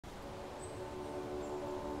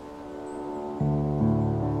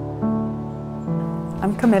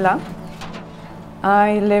I'm Camilla.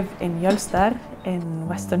 I live in Jølster in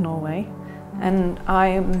western Norway, and I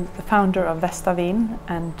am the founder of Vestavin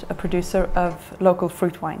and a producer of local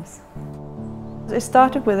fruit wines. It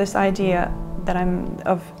started with this idea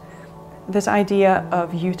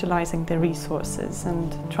of utilizing the resources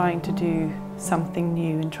and trying to do something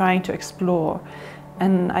new and trying to explore.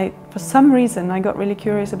 And for some reason, I got really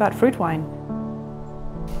curious about fruit wine.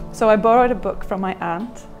 So I borrowed a book from my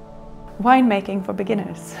aunt, Winemaking for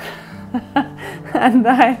Beginners. and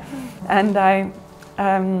I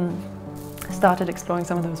started exploring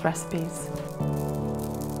some of those recipes.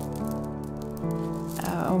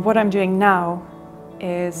 What I'm doing now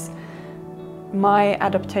is my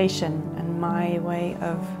adaptation and my way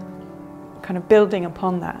of kind of building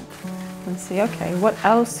upon that and see, okay, what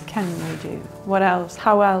else can we do? What else?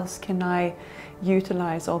 How else can I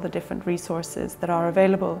utilize all the different resources that are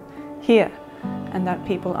available here and that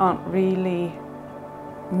people aren't really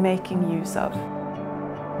making use of?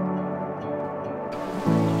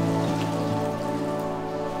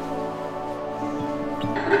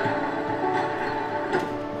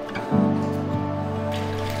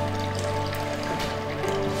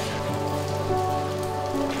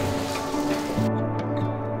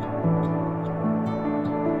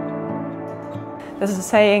 There's a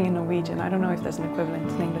saying in Norwegian, I don't know if there's an equivalent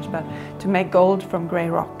in English, but to make gold from grey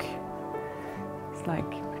rock. It's like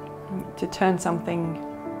to turn something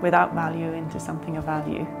without value into something of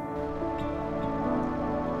value.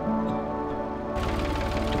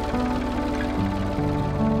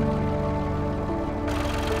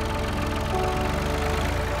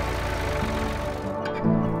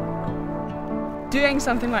 Doing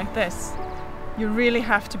something like this, you really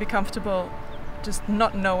have to be comfortable just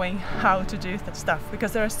not knowing how to do that stuff,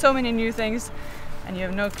 because there are so many new things and you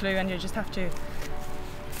have no clue, and you just have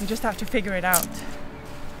to figure it out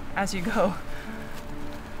as you go.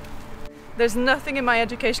 There's nothing in my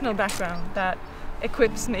educational background that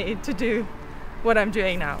equips me to do what I'm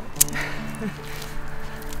doing now.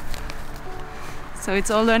 So it's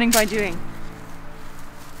all learning by doing.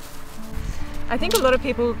 I think a lot of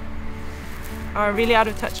people are really out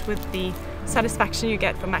of touch with the satisfaction you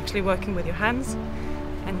get from actually working with your hands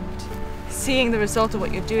and seeing the result of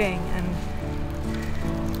what you're doing.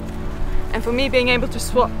 And for me, being able to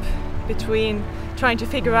swap between trying to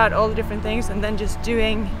figure out all the different things and then just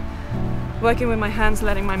working with my hands,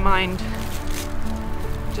 letting my mind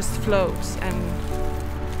just flows, and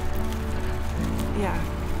yeah,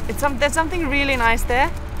 there's something really nice there.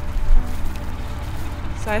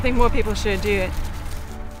 So I think more people should do it.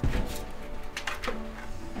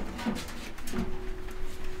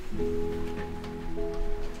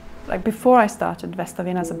 Like before I started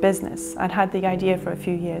Vestavin as a business, I'd had the idea for a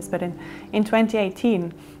few years, but in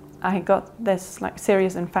 2018 I got this like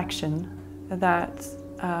serious infection that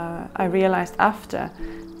I realized after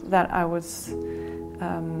that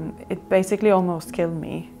it basically almost killed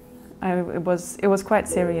me. It was quite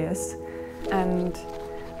serious, and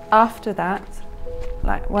after that,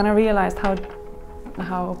 like when I realized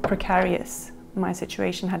how precarious my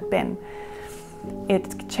situation had been,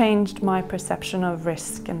 it changed my perception of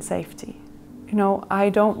risk and safety. You know, I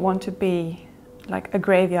don't want to be like a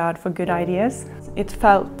graveyard for good ideas. It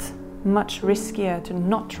felt much riskier to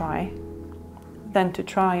not try than to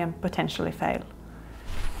try and potentially fail.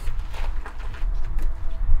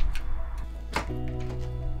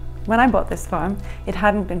 When I bought this farm, it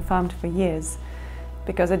hadn't been farmed for years,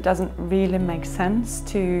 because it doesn't really make sense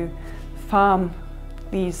to farm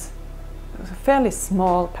these fairly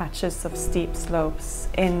small patches of steep slopes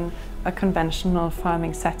in a conventional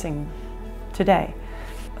farming setting today.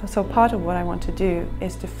 So part of what I want to do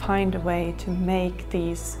is to find a way to make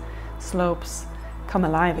these slopes come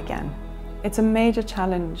alive again. It's a major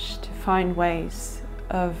challenge to find ways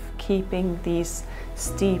of keeping these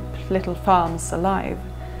steep little farms alive,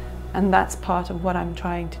 and that's part of what I'm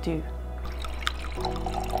trying to do.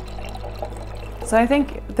 So I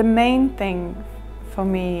think the main thing for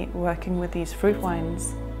me working with these fruit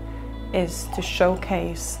wines is to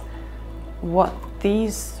showcase what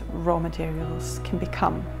these raw materials can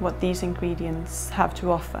become, what these ingredients have to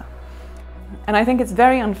offer. And I think it's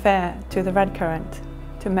very unfair to the red currant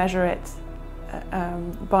to measure it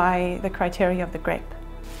by the criteria of the grape.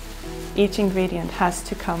 Each ingredient has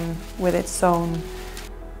to come with its own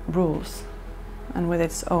rules and with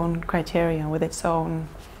its own criteria, with its own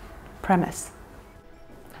premise.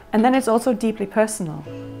 And then it's also deeply personal,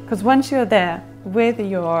 because once you're there with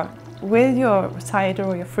your cider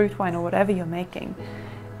or your fruit wine or whatever you're making,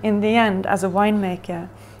 in the end, as a winemaker,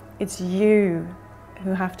 it's you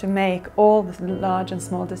who have to make all the large and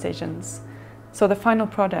small decisions. So the final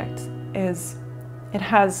product is It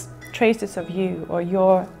has traces of you or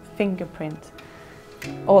your fingerprint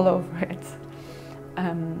all over it.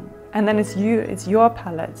 And then it's you, it's your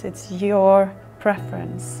palette, it's your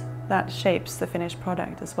preference that shapes the finished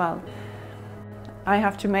product as well. I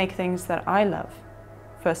have to make things that I love,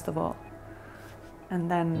 first of all. And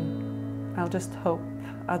then I'll just hope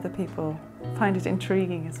other people find it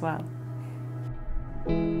intriguing as well.